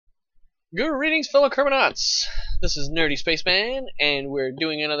Greetings, fellow Kerbonauts! This is Nerdy Spaceman, and we're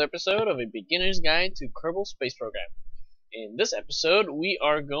doing another episode of A Beginner's Guide to Kerbal Space Program. In this episode, we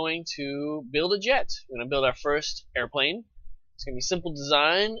are going to build a jet. We're going to build our first airplane. It's going to be simple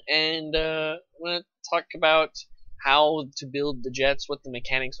design, and we're going to talk about how to build the jets, what the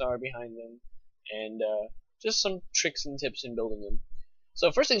mechanics are behind them, and just some tricks and tips in building them.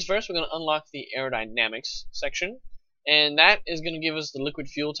 So first things first, we're going to unlock the aerodynamics section. And that is going to give us the liquid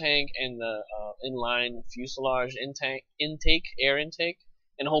fuel tank and the inline fuselage air intake,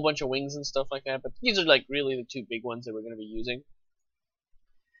 and a whole bunch of wings and stuff like that. But these are like really the two big ones that we're going to be using.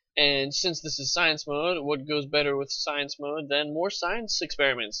 And since this is science mode, what goes better with science mode than more science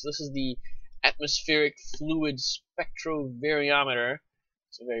experiments? This is the atmospheric fluid spectrovariometer.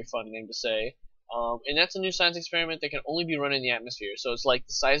 It's a very fun name to say. And that's a new science experiment that can only be run in the atmosphere. So it's like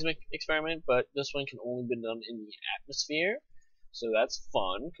the seismic experiment, but this one can only be done in the atmosphere. So that's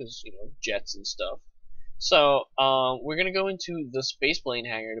fun, because, you know, jets and stuff. So we're going to go into the spaceplane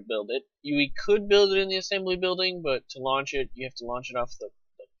hangar to build it. We could build it in the assembly building, but to launch it, you have to launch it off the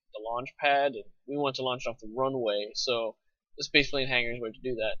launch pad. And we want to launch it off the runway, so the spaceplane hangar is where to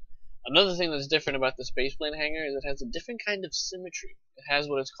do that. Another thing that's different about the spaceplane hangar is it has a different kind of symmetry. It has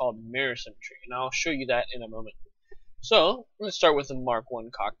what is called mirror symmetry, and I'll show you that in a moment. So, let's start with the Mark I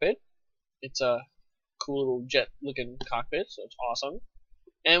cockpit. It's a cool little jet-looking cockpit, so it's awesome.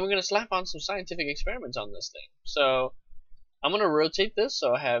 And we're going to slap on some scientific experiments on this thing. So, I'm going to rotate this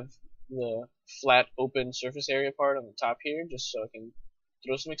so I have the flat, open surface area part on the top here, just so I can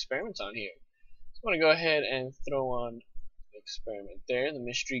throw some experiments on here. So I'm going to go ahead and throw on experiment there, the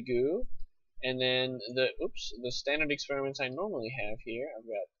mystery goo, and then the standard experiments I normally have here. I've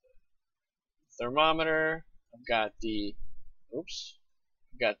got the thermometer, I've got the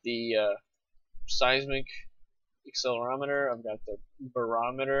seismic accelerometer, I've got the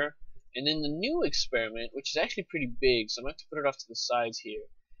barometer, and then the new experiment, which is actually pretty big, so I'm going to have to put it off to the sides here,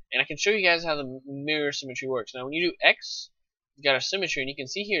 and I can show you guys how the mirror symmetry works. Now when you do X, you got our symmetry, and you can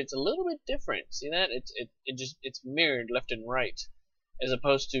see here it's a little bit different. See that? It's mirrored left and right, as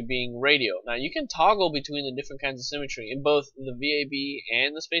opposed to being radial. Now you can toggle between the different kinds of symmetry in both the VAB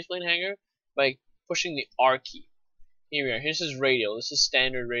and the spaceplane hangar by pushing the R key. Here we are. This is radial. This is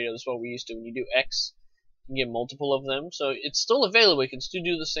standard radial. This is what we used to. When you do X, you can get multiple of them. So it's still available. You can still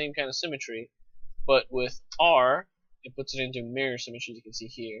do the same kind of symmetry, but with R, it puts it into mirror symmetry, as you can see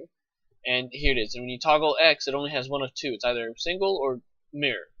here. And here it is. And when you toggle X, it only has one of two. It's either single or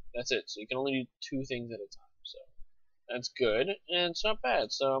mirror. That's it. So you can only do two things at a time. So that's good, and it's not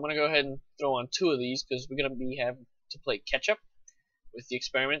bad. So I'm going to go ahead and throw on two of these because we're going to be having to play catch up with the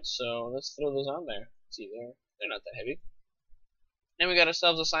experiment. So let's throw those on there. See, they're not that heavy. And we got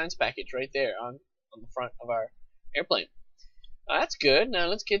ourselves a science package right there on the front of our airplane. That's good. Now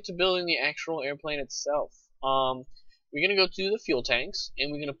let's get to building the actual airplane itself. We're going to go to the fuel tanks,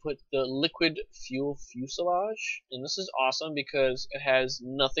 and we're going to put the liquid fuel fuselage. And this is awesome because it has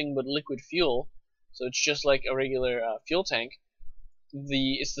nothing but liquid fuel, so it's just like a regular fuel tank.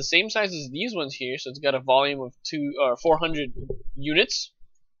 It's the same size as these ones here, so it's got a volume of 400 units.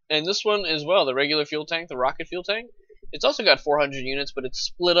 And this one as well, the regular fuel tank, the rocket fuel tank, it's also got 400 units, but it's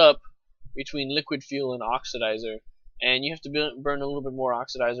split up between liquid fuel and oxidizer. And you have to burn a little bit more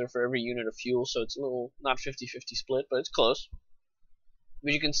oxidizer for every unit of fuel, so it's a little, not 50-50 split, but it's close.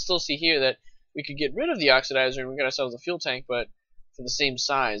 But you can still see here that we could get rid of the oxidizer and we got ourselves a fuel tank, but for the same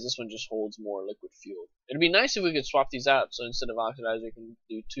size, this one just holds more liquid fuel. It'd be nice if we could swap these out, so instead of oxidizer, you can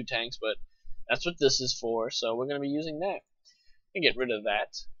do two tanks, but that's what this is for, so we're going to be using that. And get rid of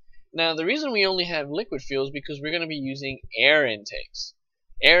that. Now, the reason we only have liquid fuel is because we're going to be using air intakes.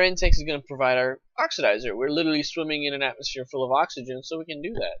 Air intakes is going to provide our oxidizer. We're literally swimming in an atmosphere full of oxygen, so we can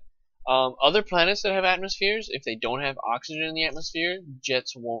do that. Other planets that have atmospheres, if they don't have oxygen in the atmosphere,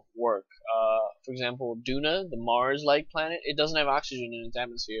 jets won't work. For example, Duna, the Mars-like planet, it doesn't have oxygen in its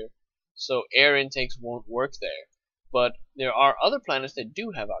atmosphere, so air intakes won't work there. But there are other planets that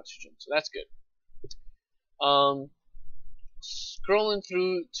do have oxygen, so that's good. Scrolling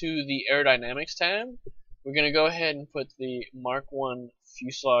through to the aerodynamics tab, we're going to go ahead and put the Mark I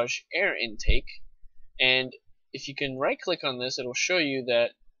fuselage air intake, and if you can right click on this, it'll show you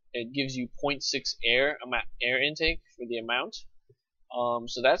that it gives you 0.6 air intake for the amount,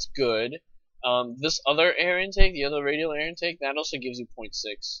 so that's good. This other air intake, the other radial air intake, that also gives you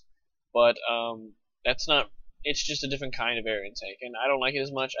 0.6, but that's not, it's just a different kind of air intake, and I don't like it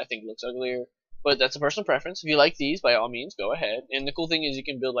as much. I think it looks uglier, but that's a personal preference. If you like these, by all means, go ahead. And the cool thing is you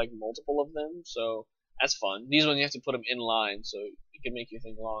can build like multiple of them, so that's fun. These ones you have to put them in line, so it can make you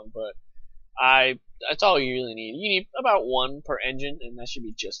think long, but That's all you really need. You need about one per engine, and that should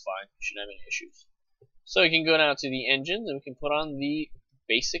be just fine. You shouldn't have any issues. So we can go now to the engines, and we can put on the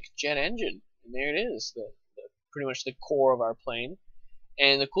basic jet engine, and there it is, pretty much the core of our plane.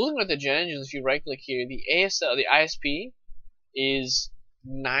 And the cool thing about the jet engine is, if you right click here, the ISP is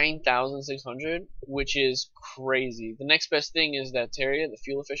 9,600, which is crazy. The next best thing is that Terrier, the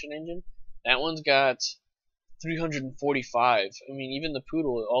fuel efficient engine. That one's got 345. I mean, even the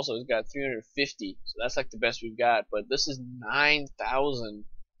Poodle also has got 350. So that's like the best we've got. But this is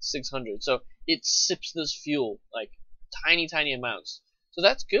 9,600. So it sips this fuel like tiny amounts. So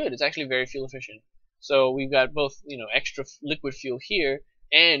that's good. It's actually very fuel efficient. So we've got both, extra liquid fuel here,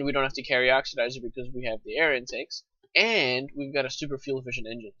 and we don't have to carry oxidizer because we have the air intakes, and we've got a super fuel efficient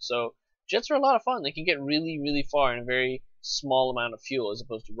engine. So jets are a lot of fun. They can get really far in a very small amount of fuel, as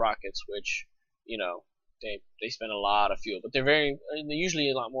opposed to rockets, which, they spend a lot of fuel, but they're usually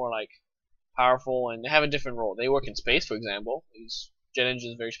a lot more like powerful, and they have a different role. They work in space, for example. These jet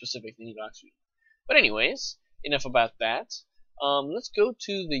engines are very specific. They need oxygen. But anyways, enough about that. Let's go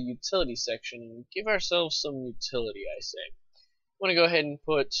to the utility section and give ourselves some utility, I say. I want to go ahead and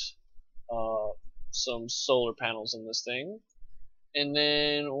put some solar panels in this thing. And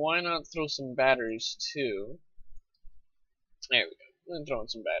then why not throw some batteries too? There we go. I'm going to throw in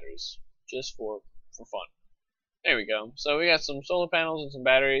some batteries just for fun. There we go. So we got some solar panels and some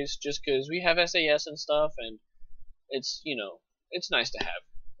batteries just because we have SAS and stuff, and it's, it's nice to have.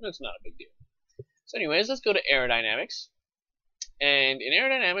 It's not a big deal. So anyways, let's go to aerodynamics. And in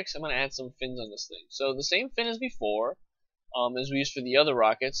aerodynamics, I'm going to add some fins on this thing. So the same fin as before, as we used for the other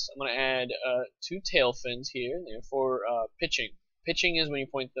rockets. I'm going to add 2 tail fins here, and they're for pitching. Pitching is when you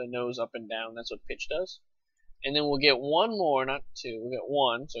point the nose up and down. That's what pitch does. And then we'll get one more, not 2. We'll get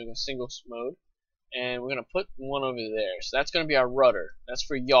 1, so we got single mode. And we're going to put one over there. So that's going to be our rudder. That's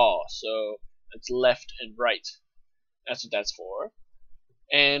for yaw, so it's left and right. That's what that's for.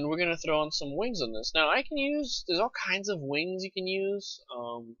 And we're going to throw on some wings on this. Now, there's all kinds of wings you can use.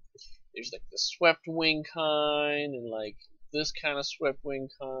 There's like the swept wing kind, and like this kind of swept wing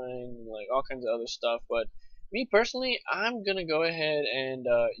kind, and like all kinds of other stuff. But me personally, I'm going to go ahead and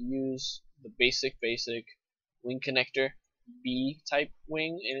use the basic wing connector B type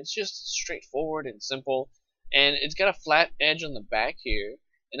wing, and it's just straightforward and simple, and it's got a flat edge on the back here,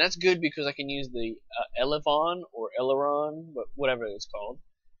 and that's good because I can use the elevon or aileron, but whatever it's called,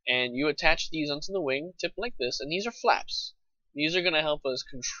 and you attach these onto the wing tip like this, and these are flaps. These are going to help us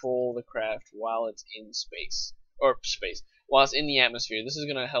control the craft while it's in while it's in the atmosphere. This is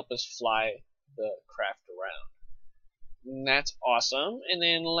going to help us fly the craft around. And that's awesome. And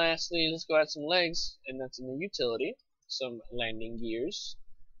then lastly, let's go add some legs, and that's in the utility. Some landing gears,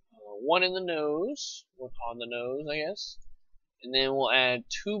 one in the nose, one on the nose, I guess, and then we'll add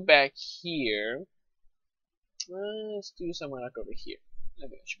 2 back here. Let's do somewhere like over here. I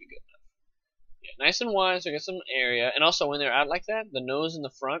think that should be good enough. Yeah, nice and wide, so we get some area. And also, when they're out like that, the nose in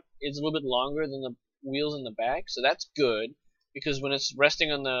the front is a little bit longer than the wheels in the back, so that's good because when it's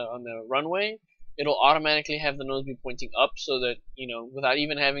resting on the runway, it'll automatically have the nose be pointing up, so that without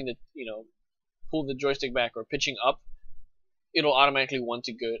even having to pull the joystick back or pitching up, it'll automatically want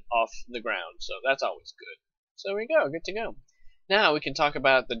to get off the ground. So that's always good. So there we go, good to go. Now we can talk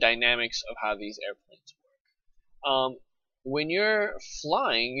about the dynamics of how these airplanes work. When you're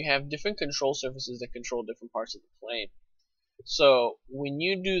flying, you have different control surfaces that control different parts of the plane. So when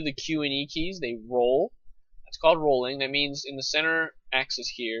you do the Q and E keys, they roll. That's called rolling. That means in the center axis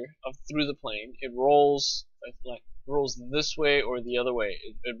here through the plane, it rolls this way or the other way.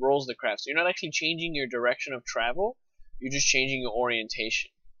 It rolls the craft. So you're not actually changing your direction of travel. You're just changing your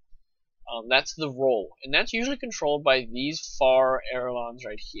orientation. That's the roll, and that's usually controlled by these far ailerons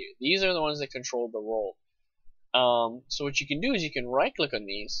right here. These are the ones that control the roll. So what you can do is you can right click on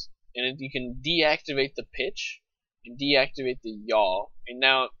these, and you can deactivate the pitch and deactivate the yaw, and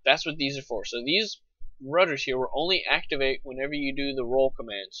now that's what these are for. So these rudders here will only activate whenever you do the roll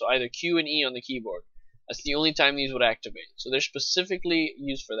command, so either Q and E on the keyboard. That's the only time these would activate. So they're specifically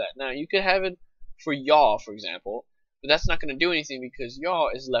used for that. Now you could have it for yaw, for example, but that's not going to do anything because yaw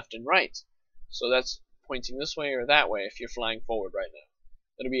is left and right. So that's pointing this way or that way if you're flying forward right now.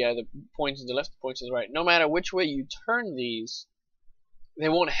 It'll be either pointing to the left or pointing to the right. No matter which way you turn these, they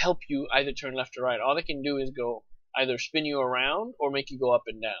won't help you either turn left or right. All they can do is go either spin you around or make you go up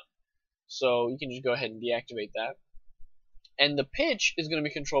and down. So you can just go ahead and deactivate that. And the pitch is going to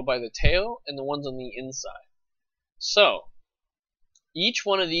be controlled by the tail and the ones on the inside. So each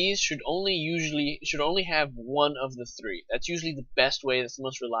one of these should only have one of the 3. That's usually the best way. That's the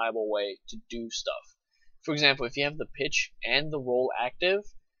most reliable way to do stuff. For example, if you have the pitch and the roll active,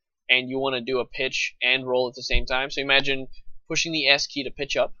 and you want to do a pitch and roll at the same time. So imagine pushing the S key to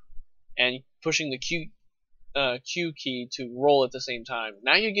pitch up and pushing the Q key to roll at the same time.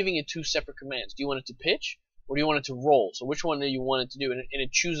 Now you're giving it two separate commands. Do you want it to pitch or do you want it to roll? So which one do you want it to do? And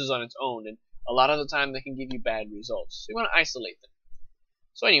it chooses on its own, and a lot of the time they can give you bad results. So you want to isolate them.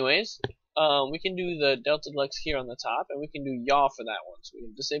 So anyways, we can do the delta deluxe here on the top, and we can do yaw for that one. So we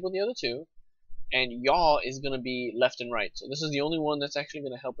can disable the other two, and yaw is going to be left and right. So this is the only one that's actually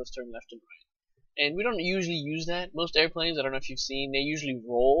going to help us turn left and right. And we don't usually use that. Most airplanes, I don't know if you've seen, they usually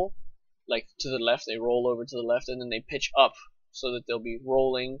roll like to the left. They roll over to the left, and then they pitch up so that they'll be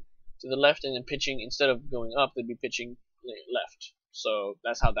rolling to the left and then pitching. Instead of going up, they'd be pitching left. So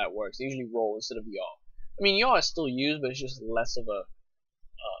that's how that works. They usually roll instead of yaw. I mean, yaw is still used, but it's just less of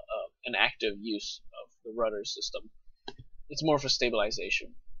an active use of the rudder system. It's more for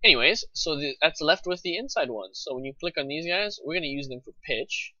stabilization. Anyways, so that's left with the inside ones. So when you click on these guys, we're going to use them for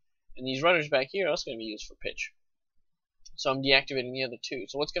pitch, and these rudders back here are also going to be used for pitch. So I'm deactivating the other two.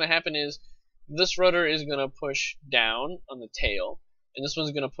 So what's going to happen is this rudder is going to push down on the tail, and this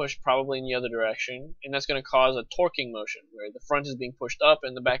one's going to push probably in the other direction, and that's going to cause a torquing motion where the front is being pushed up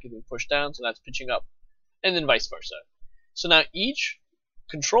and the back is being pushed down, so that's pitching up, and then vice versa. So now each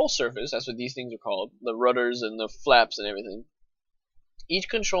control surface, that's what these things are called, the rudders and the flaps and everything, each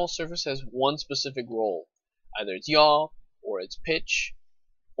control surface has one specific role. Either it's yaw, or it's pitch,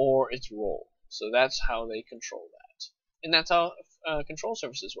 or it's roll. So that's how they control that. And that's how control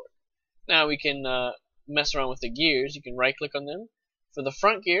surfaces work. Now we can mess around with the gears. You can right click on them. For the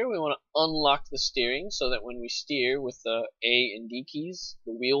front gear, we want to unlock the steering so that when we steer with the A and D keys,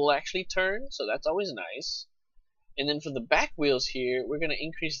 the wheel will actually turn. So that's always nice. And then for the back wheels here, we're going to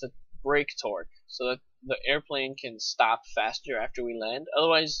increase the brake torque so that the airplane can stop faster after we land.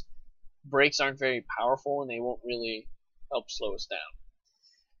 Otherwise, brakes aren't very powerful and they won't really help slow us down.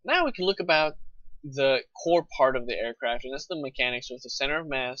 Now we can look about the core part of the aircraft, and that's the mechanics with the center of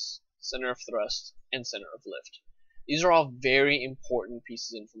mass, center of thrust, and center of lift. These are all very important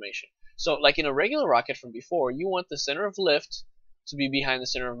pieces of information. So like in a regular rocket from before, you want the center of lift to be behind the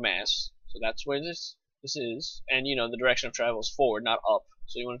center of mass. So that's where this is, and you know the direction of travel is forward, not up.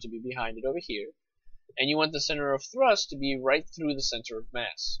 So you want it to be behind it over here. And you want the center of thrust to be right through the center of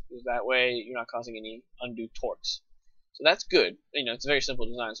mass, because that way you're not causing any undue torques. So that's good. You know, it's a very simple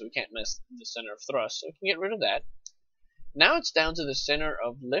design, so we can't mess the center of thrust, so we can get rid of that. Now it's down to the center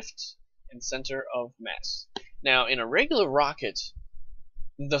of lift and center of mass. Now in a regular rocket,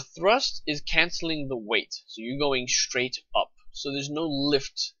 the thrust is canceling the weight, so you're going straight up. So there's no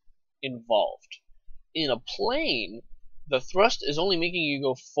lift involved. In a plane, the thrust is only making you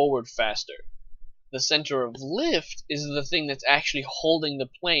go forward faster. The center of lift is the thing that's actually holding the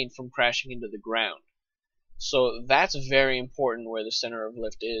plane from crashing into the ground. So that's very important where the center of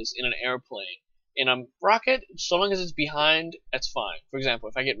lift is in an airplane. In a rocket, so long as it's behind, that's fine. For example,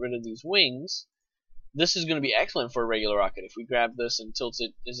 if I get rid of these wings, this is going to be excellent for a regular rocket. If we grab this and tilt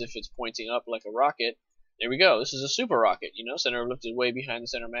it as if it's pointing up like a rocket, there we go. This is a super rocket. You know, center of lift is way behind the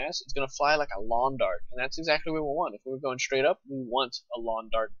center of mass. It's going to fly like a lawn dart, and that's exactly what we want. If we're going straight up, we want a lawn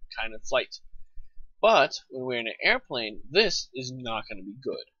dart kind of flight. But when we're in an airplane, this is not going to be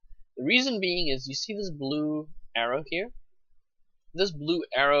good. The reason being is, you see this blue arrow here? This blue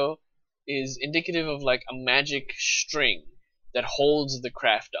arrow is indicative of like a magic string that holds the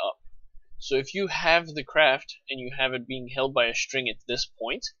craft up. So if you have the craft and you have it being held by a string at this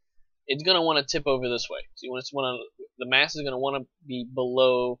point, it's going to want to tip over this way. So the mass is going to want to be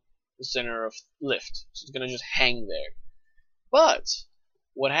below the center of lift. So it's going to just hang there. But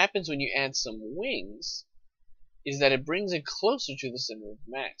what happens when you add some wings is that it brings it closer to the center of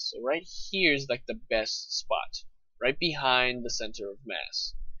mass. So right here is like the best spot, right behind the center of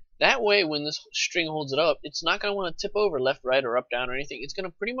mass. That way, when this string holds it up, it's not going to want to tip over left, right, or up, down, or anything. It's going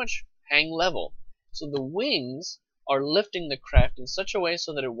to pretty much hang level. So the wings are lifting the craft in such a way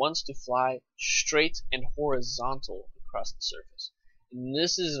so that it wants to fly straight and horizontal across the surface. And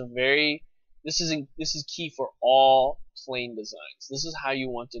this is key for all plane designs. This is how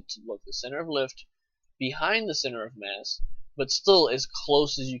you want it to look. The center of lift behind the center of mass, but still as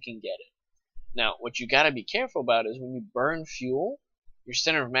close as you can get it. Now, what you got to be careful about is when you burn fuel, your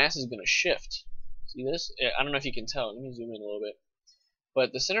center of mass is going to shift. See this? I don't know if you can tell. Let me zoom in a little bit.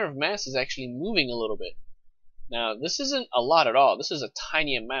 But the center of mass is actually moving a little bit. Now, this isn't a lot at all. This is a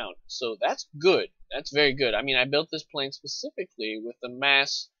tiny amount. So that's good. That's very good. I mean, I built this plane specifically with the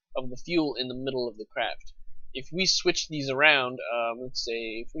mass of the fuel in the middle of the craft. If we switch these around, let's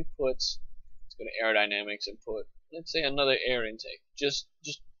say if we put, let's go to aerodynamics and put, let's say another air intake, just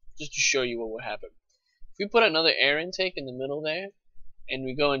to show you what would happen. If we put another air intake in the middle there, and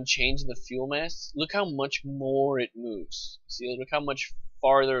we go and change the fuel mass, look how much more it moves. See, look how much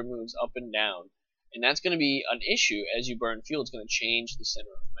farther it moves up and down. And that's going to be an issue as you burn fuel. It's going to change the center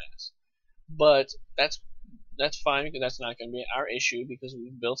of mass. But that's fine, because that's not going to be our issue, because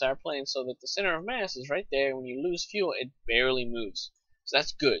we've built our plane so that the center of mass is right there. When you lose fuel, it barely moves. So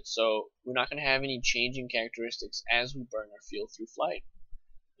that's good. So we're not going to have any changing characteristics as we burn our fuel through flight.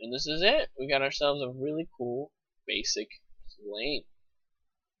 And this is it. We got ourselves a really cool basic plane.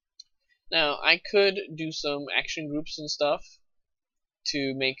 Now, I could do some action groups and stuff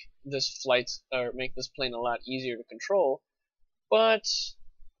to make this plane a lot easier to control, but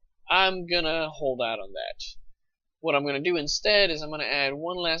I'm gonna hold out on that. What I'm gonna do instead is I'm gonna add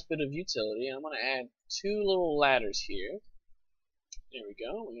one last bit of utility, and I'm gonna add two little ladders here. There we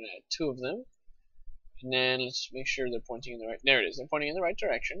go. We're gonna add two of them, and then let's make sure they're pointing in the right. There it is. They're pointing in the right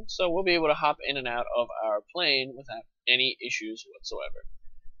direction, so we'll be able to hop in and out of our plane without any issues whatsoever.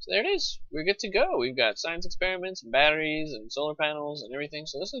 So there it is. We're good to go. We've got science experiments, and batteries, and solar panels, and everything.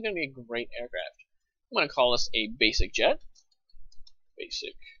 So this is going to be a great aircraft. I'm going to call this a basic jet.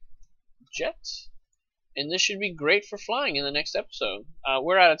 Basic jet. And this should be great for flying in the next episode.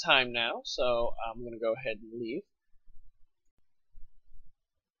 We're out of time now, so I'm going to go ahead and leave.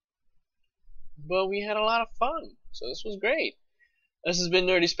 But we had a lot of fun. So this was great. This has been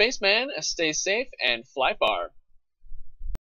Nerdy Spaceman. Stay safe and fly far.